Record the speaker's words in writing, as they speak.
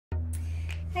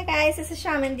Hi guys, this is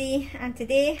Shamandi, and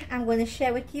today I'm going to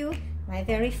share with you my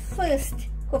very first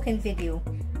cooking video,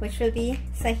 which will be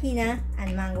Saheena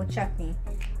and Mango Chutney.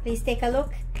 Please take a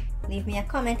look, leave me a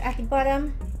comment at the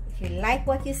bottom. If you like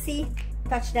what you see,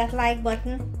 touch that like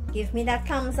button, give me that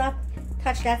thumbs up,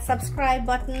 touch that subscribe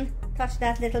button, touch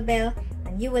that little bell,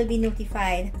 and you will be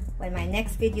notified when my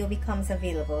next video becomes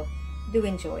available. Do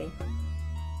enjoy.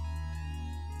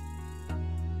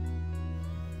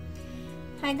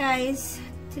 Hi guys,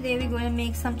 today we're going to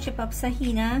make some chip up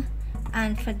Saheena,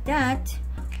 and for that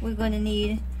we're going to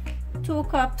need 2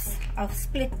 cups of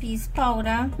split peas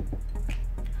powder,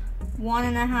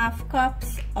 1.5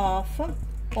 cups of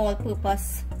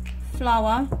all-purpose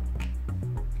flour,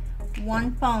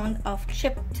 1 pound of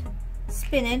chipped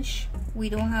spinach. We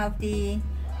don't have the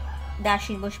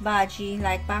dashing bush bhaji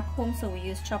like back home, so we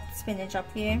use chopped spinach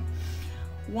up here.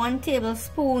 1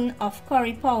 tablespoon of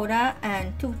curry powder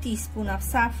and 2 teaspoons of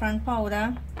saffron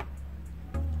powder,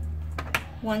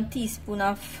 1 teaspoon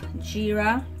of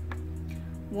jeera,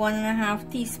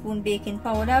 1.5 teaspoon baking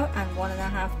powder, and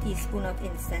 1.5 teaspoon of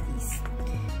instant yeast.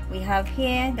 We have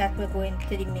here that we're going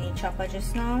to the mini chopper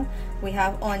just now. We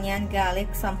have onion,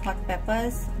 garlic, some hot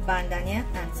peppers, bhandanya,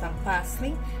 and some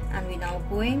parsley, and we're now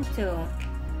going to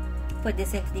put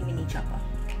this into the mini chopper.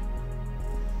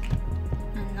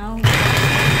 And now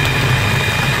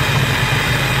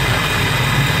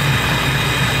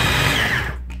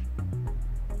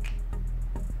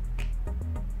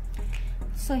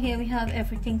so here we have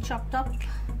everything chopped up,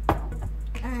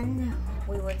 and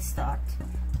we will start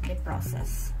the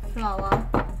process. Flour,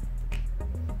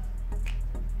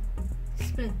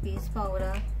 split peas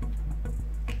powder,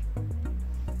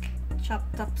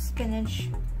 chopped up spinach,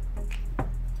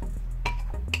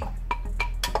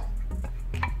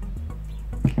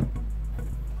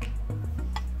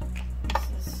 this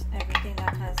is everything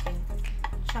that has been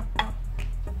chopped up,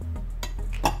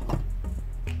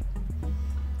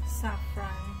 saffron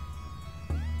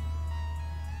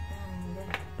and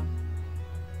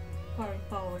curry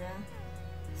powder,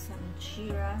 some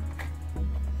geera,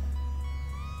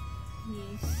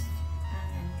 yeast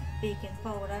and baking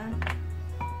powder,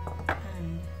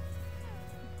 and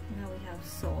now we have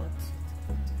salt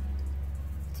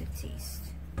to taste.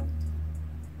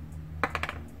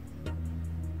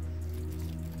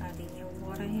 Adding your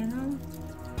water here now.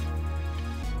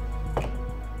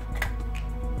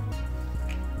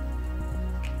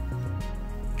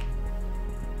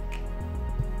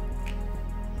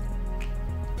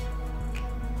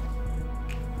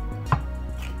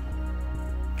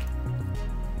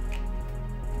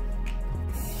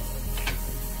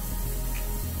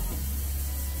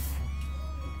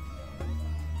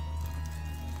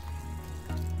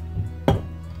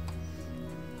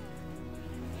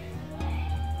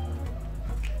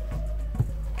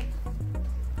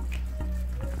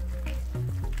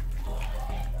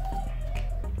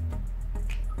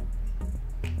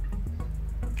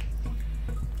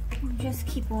 Just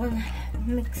keep on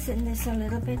mixing this a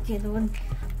little bit. You don't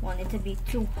want it to be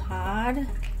too hard,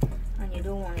 and you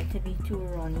don't want it to be too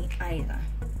runny either.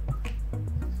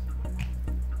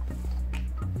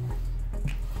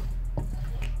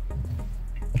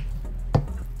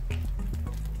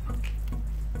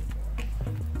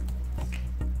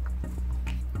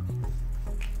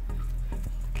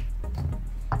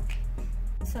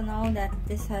 So now that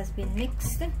this has been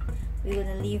mixed, we're going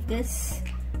to leave this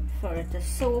for it to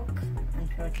soak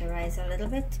and for it to rise a little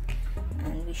bit,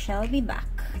 and we shall be back.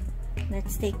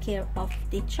 Let's take care of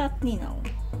the chutney now.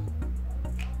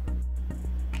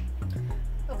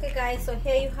 Okay guys, so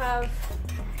here you have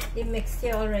the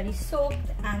mixture already soaked,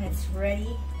 and it's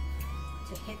ready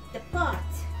to hit the pot.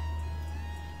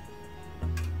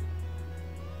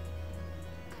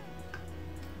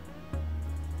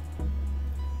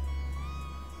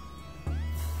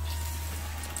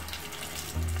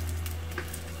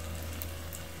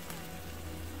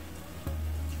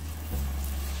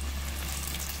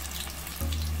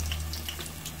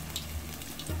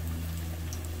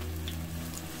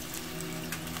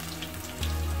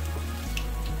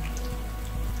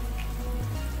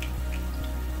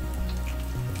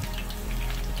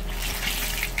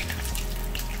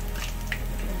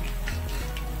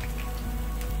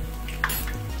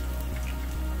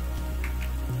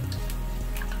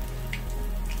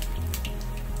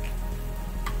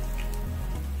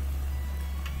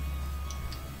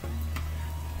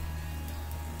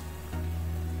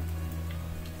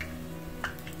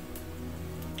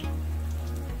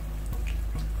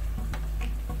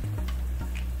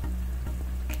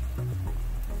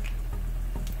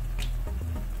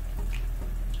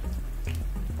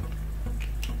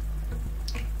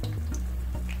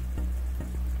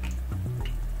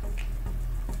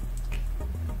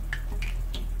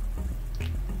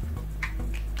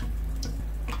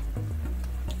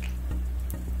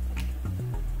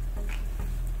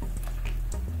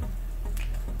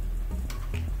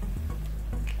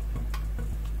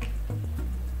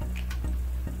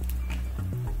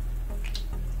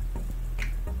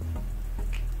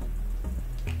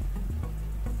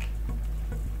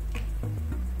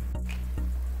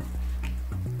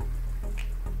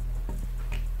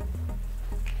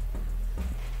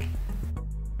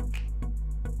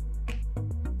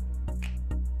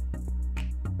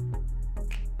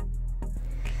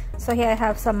 So here I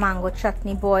have some mango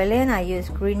chutney boiling. I use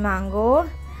green mango,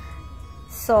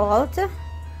 salt,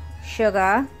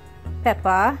 sugar,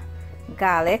 pepper,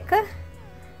 garlic,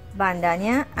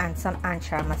 Bhandanya, and some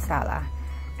Anchar Masalla.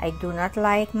 I do not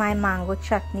like my mango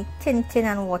chutney thin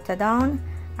and watered down.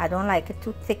 I don't like it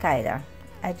too thick either.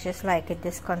 I just like it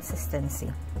this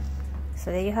consistency.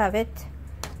 So there you have it,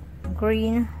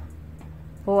 green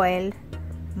boiled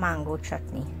mango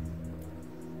chutney.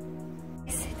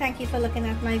 Thank you for looking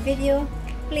at my video.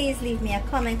 Please leave me a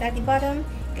comment at the bottom.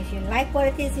 If you like what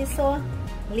it is you saw,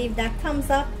 leave that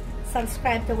thumbs up,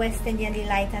 subscribe to West Indian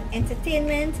Delight and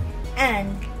Entertainment,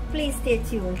 and please stay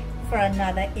tuned for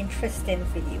another interesting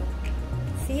video.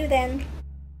 See you then.